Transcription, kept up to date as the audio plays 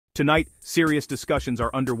Tonight, serious discussions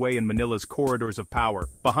are underway in Manila's corridors of power.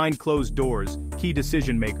 Behind closed doors, key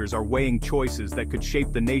decision-makers are weighing choices that could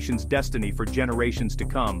shape the nation's destiny for generations to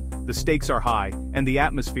come. The stakes are high, and the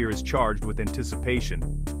atmosphere is charged with anticipation.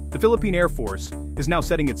 The Philippine Air Force is now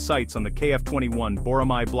setting its sights on the KF-21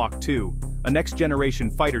 Boracay Block II, a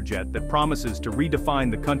next-generation fighter jet that promises to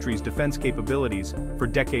redefine the country's defense capabilities for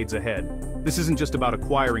decades ahead. This isn't just about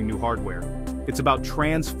acquiring new hardware. It's about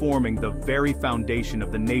transforming the very foundation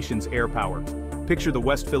of the nation's air power. Picture the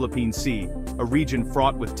West Philippine Sea, a region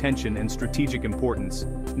fraught with tension and strategic importance.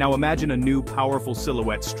 Now imagine a new powerful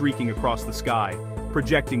silhouette streaking across the sky,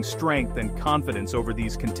 projecting strength and confidence over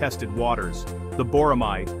these contested waters. The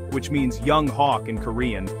Boracay, which means young hawk in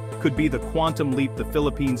Korean, could be the quantum leap the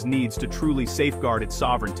Philippines needs to truly safeguard its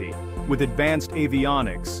sovereignty. With advanced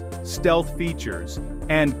avionics, stealth features,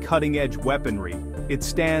 and cutting-edge weaponry, it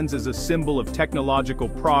stands as a symbol of technological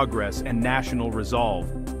progress and national resolve.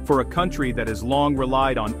 For a country that has long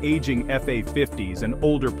relied on aging FA-50s and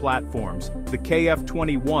older platforms, the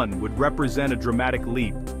KF-21 would represent a dramatic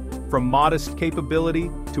leap. From modest capability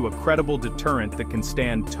to a credible deterrent that can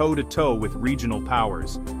stand toe-to-toe with regional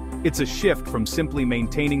powers. It's a shift from simply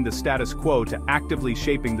maintaining the status quo to actively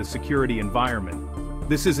shaping the security environment.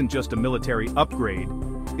 This isn't just a military upgrade,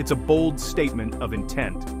 it's a bold statement of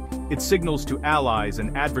intent. It signals to allies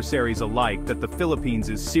and adversaries alike that the Philippines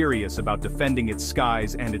is serious about defending its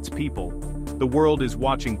skies and its people. The world is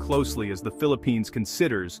watching closely as the Philippines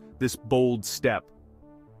considers this bold step.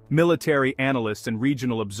 Military analysts and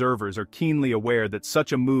regional observers are keenly aware that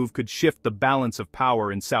such a move could shift the balance of power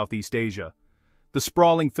in Southeast Asia. The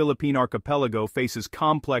sprawling Philippine archipelago faces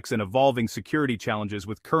complex and evolving security challenges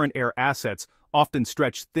with current air assets often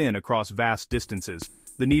stretched thin across vast distances.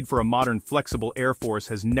 The need for a modern, flexible air force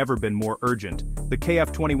has never been more urgent. The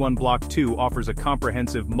KF-21 Block II offers a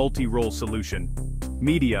comprehensive multi-role solution.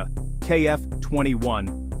 Media,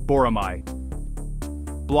 KF-21,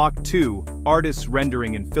 Boracay. Block II, artists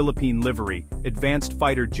rendering in Philippine livery, advanced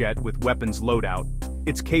fighter jet with weapons loadout.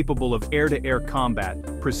 It's capable of air-to-air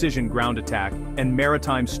combat, precision ground attack, and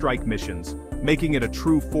maritime strike missions, making it a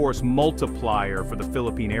true force multiplier for the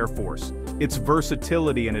Philippine Air Force. Its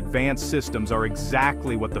versatility and advanced systems are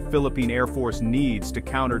exactly what the Philippine Air Force needs to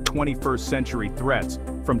counter 21st-century threats,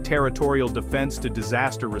 from territorial defense to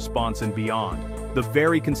disaster response and beyond. The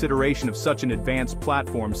very consideration of such an advanced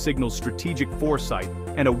platform signals strategic foresight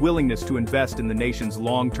and a willingness to invest in the nation's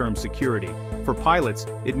long-term security. For pilots,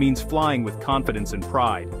 it means flying with confidence and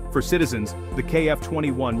pride. For citizens, the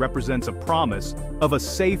KF-21 represents a promise of a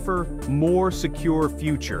safer, more secure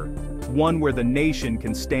future, one where the nation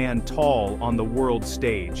can stand tall on the world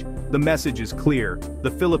stage. The message is clear: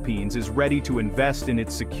 the Philippines is ready to invest in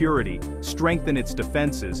its security, strengthen its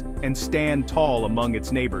defenses, and stand tall among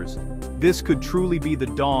its neighbors. This could truly be the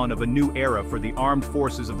dawn of a new era for the armed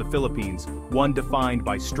forces of the Philippines, one defined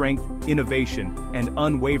by strength, innovation, and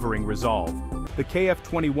unwavering resolve. The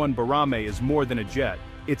KF-21 Boracay is more than a jet.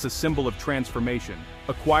 It's a symbol of transformation.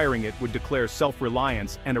 Acquiring it would declare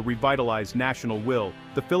self-reliance and a revitalized national will.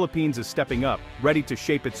 The Philippines is stepping up, ready to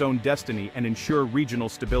shape its own destiny and ensure regional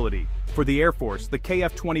stability. For the Air Force, the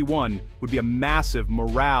KF-21 would be a massive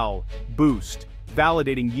morale boost,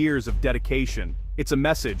 validating years of dedication. It's a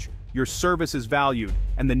message: your service is valued,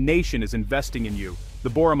 and the nation is investing in you. The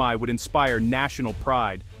Boracay would inspire national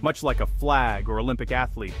pride, much like a flag or Olympic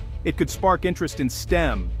athlete. It could spark interest in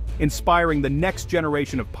STEM, inspiring the next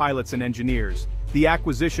generation of pilots and engineers. The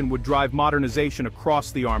acquisition would drive modernization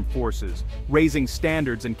across the armed forces, raising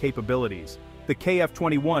standards and capabilities. The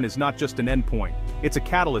KF-21 is not just an endpoint, it's a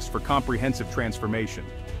catalyst for comprehensive transformation.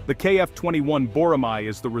 The KF-21 Boracay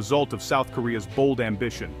is the result of South Korea's bold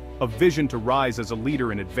ambition, a vision to rise as a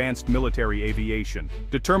leader in advanced military aviation.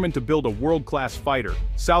 Determined to build a world-class fighter,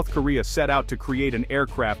 South Korea set out to create an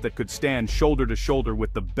aircraft that could stand shoulder to shoulder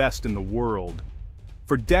with the best in the world.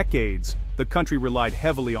 For decades, the country relied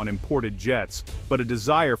heavily on imported jets, but a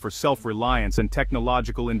desire for self-reliance and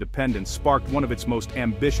technological independence sparked one of its most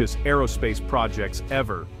ambitious aerospace projects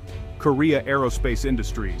ever. Korea Aerospace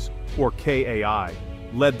Industries, or KAI,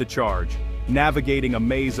 led the charge, navigating a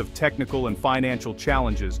maze of technical and financial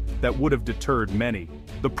challenges that would have deterred many.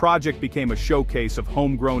 The project became a showcase of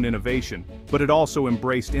homegrown innovation, but it also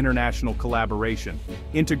embraced international collaboration,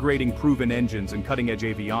 integrating proven engines and cutting-edge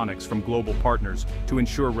avionics from global partners to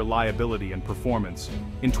ensure reliability and performance.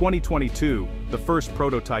 In 2022, the first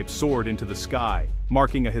prototype soared into the sky,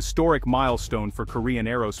 marking a historic milestone for Korean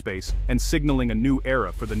aerospace and signaling a new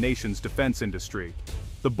era for the nation's defense industry.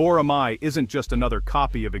 The Boracay isn't just another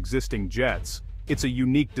copy of existing jets. It's a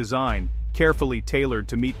unique design, carefully tailored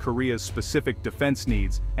to meet Korea's specific defense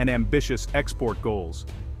needs and ambitious export goals.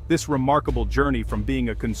 This remarkable journey from being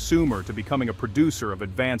a consumer to becoming a producer of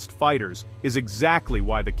advanced fighters is exactly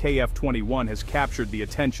why the KF-21 has captured the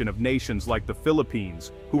attention of nations like the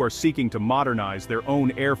Philippines, who are seeking to modernize their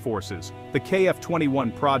own air forces. The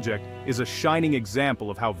KF-21 project is a shining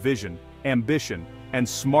example of how vision, ambition, and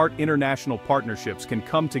smart international partnerships can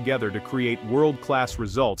come together to create world-class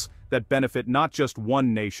results that benefit not just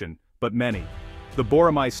one nation, but many. The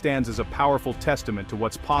Boromai stands as a powerful testament to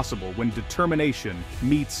what's possible when determination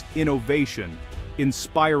meets innovation,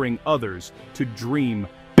 inspiring others to dream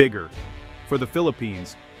bigger. For the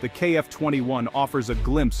Philippines, the KF-21 offers a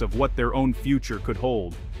glimpse of what their own future could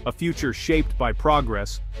hold, a future shaped by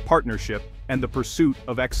progress, partnership, and the pursuit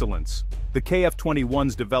of excellence. The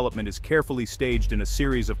KF-21's development is carefully staged in a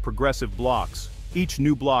series of progressive blocks, each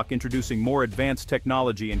new block introducing more advanced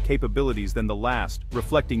technology and capabilities than the last,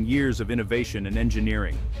 reflecting years of innovation and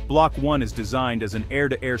engineering. Block 1 is designed as an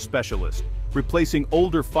air-to-air specialist, replacing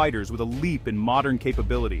older fighters with a leap in modern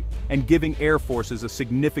capability, and giving air forces a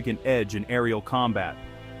significant edge in aerial combat.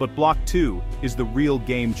 But Block 2 is the real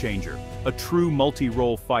game-changer, a true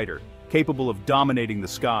multi-role fighter, capable of dominating the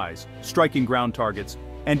skies, striking ground targets,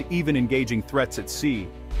 and even engaging threats at sea,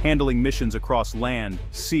 handling missions across land,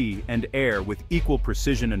 sea, and air with equal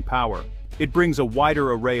precision and power. It brings a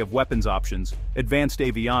wider array of weapons options, advanced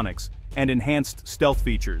avionics, and enhanced stealth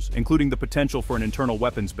features, including the potential for an internal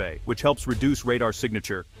weapons bay, which helps reduce radar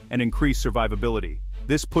signature and increase survivability.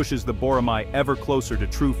 This pushes the Boromai ever closer to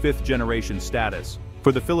true fifth-generation status.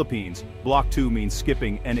 For the Philippines, Block 2 means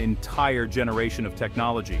skipping an entire generation of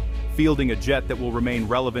technology, fielding a jet that will remain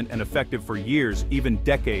relevant and effective for years, even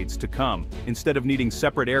decades to come. Instead of needing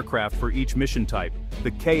separate aircraft for each mission type, the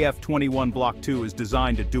KF-21 Block 2 is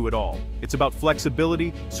designed to do it all. It's about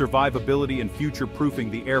flexibility, survivability, and future-proofing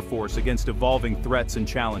the Air Force against evolving threats and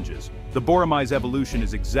challenges. The Boromai's evolution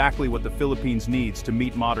is exactly what the Philippines needs to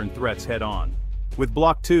meet modern threats head-on. With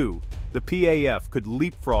Block 2, the PAF could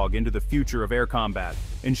leapfrog into the future of air combat,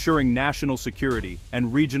 ensuring national security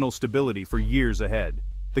and regional stability for years ahead.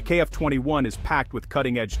 The KF-21 is packed with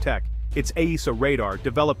cutting-edge tech. Its AESA radar,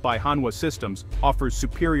 developed by Hanwha Systems, offers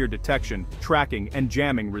superior detection, tracking, and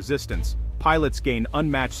jamming resistance. Pilots gain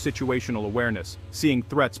unmatched situational awareness, seeing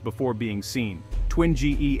threats before being seen. Twin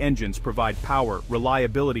GE engines provide power,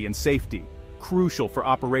 reliability, and safety, crucial for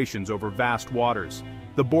operations over vast waters.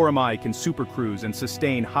 The Boromai can supercruise and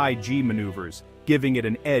sustain high G maneuvers, giving it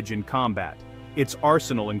an edge in combat. Its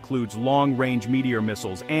arsenal includes long-range meteor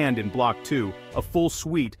missiles and, in Block 2, a full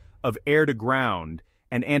suite of air-to-ground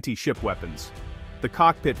and anti-ship weapons. The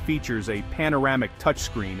cockpit features a panoramic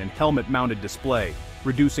touchscreen and helmet-mounted display,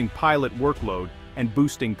 reducing pilot workload and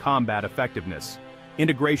boosting combat effectiveness.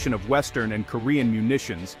 Integration of Western and Korean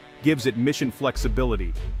munitions gives it mission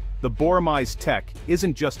flexibility. The Boromai's tech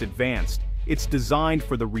isn't just advanced, it's designed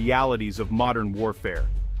for the realities of modern warfare.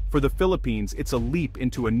 For the Philippines, it's a leap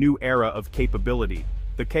into a new era of capability.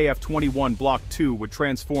 The KF-21 Block 2 would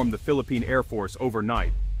transform the Philippine Air Force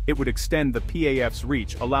overnight. It would extend the PAF's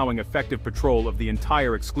reach, allowing effective patrol of the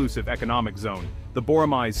entire exclusive economic zone. The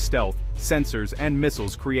Boromai's stealth, sensors, and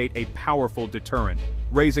missiles create a powerful deterrent,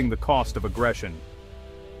 raising the cost of aggression.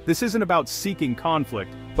 This isn't about seeking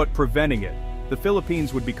conflict, but preventing it. The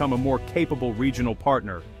Philippines would become a more capable regional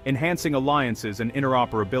partner, enhancing alliances and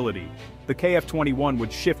interoperability. The KF-21 would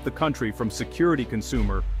shift the country from security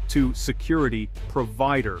consumer to security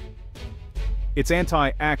provider. Its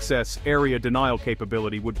anti-access area denial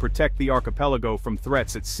capability would protect the archipelago from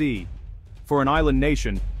threats at sea. For an island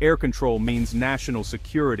nation, air control means national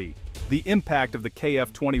security. The impact of the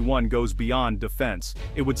KF-21 goes beyond defense.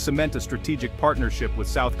 It would cement a strategic partnership with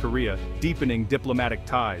South Korea, deepening diplomatic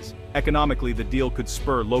ties. Economically, the deal could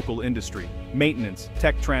spur local industry, maintenance,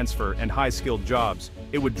 tech transfer, and high-skilled jobs.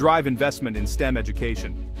 It would drive investment in STEM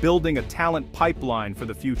education, building a talent pipeline for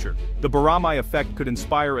the future. The Boromai effect could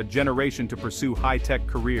inspire a generation to pursue high-tech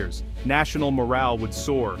careers. National morale would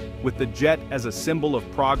soar, with the jet as a symbol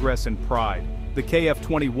of progress and pride. The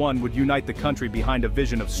KF-21 would unite the country behind a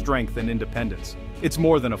vision of strength and independence. It's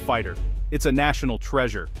more than a fighter. It's a national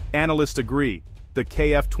treasure. Analysts agree. The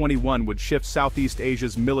KF-21 would shift Southeast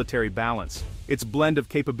Asia's military balance. Its blend of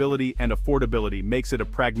capability and affordability makes it a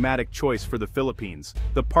pragmatic choice for the Philippines.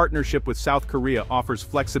 The partnership with South Korea offers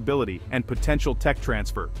flexibility and potential tech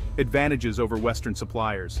transfer, advantages over Western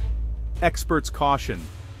suppliers. Experts caution.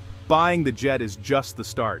 Buying the jet is just the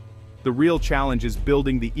start. The real challenge is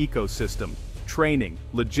building the ecosystem, training,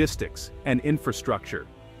 logistics, and infrastructure.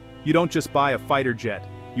 You don't just buy a fighter jet,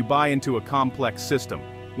 you buy into a complex system,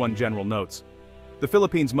 one general notes. The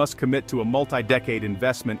Philippines must commit to a multi-decade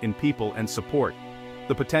investment in people and support.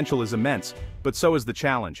 The potential is immense, but so is the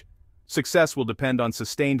challenge. Success will depend on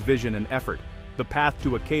sustained vision and effort. The path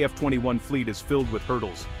to a KF-21 fleet is filled with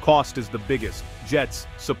hurdles. Cost is the biggest. Jets,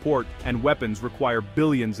 support, and weapons require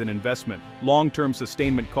billions in investment. Long-term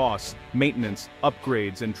sustainment costs, maintenance,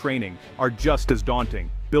 upgrades, and training are just as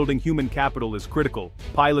daunting. Building human capital is critical.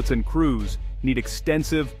 Pilots and crews need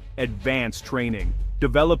extensive, advanced training.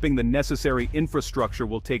 Developing the necessary infrastructure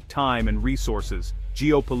will take time and resources.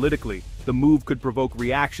 Geopolitically, the move could provoke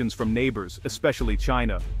reactions from neighbors, especially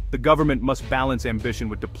China. The government must balance ambition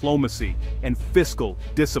with diplomacy and fiscal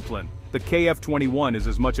discipline. The KF-21 is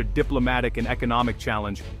as much a diplomatic and economic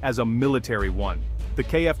challenge as a military one. The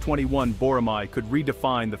KF-21 Boracay could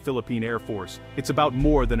redefine the Philippine Air Force. It's about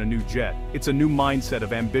more than a new jet. It's a new mindset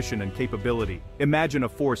of ambition and capability. Imagine a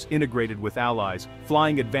force integrated with allies,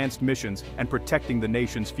 flying advanced missions, and protecting the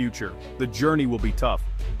nation's future. The journey will be tough,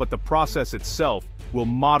 but the process itself will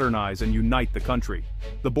modernize and unite the country.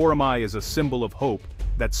 The Boracay is a symbol of hope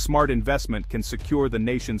that smart investment can secure the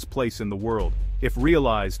nation's place in the world. If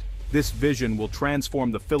realized, this vision will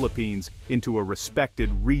transform the Philippines into a respected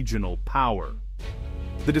regional power.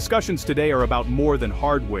 The discussions today are about more than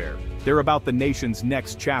hardware. They're about the nation's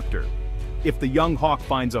next chapter. If the young hawk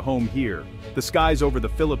finds a home here, the skies over the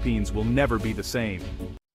Philippines will never be the same.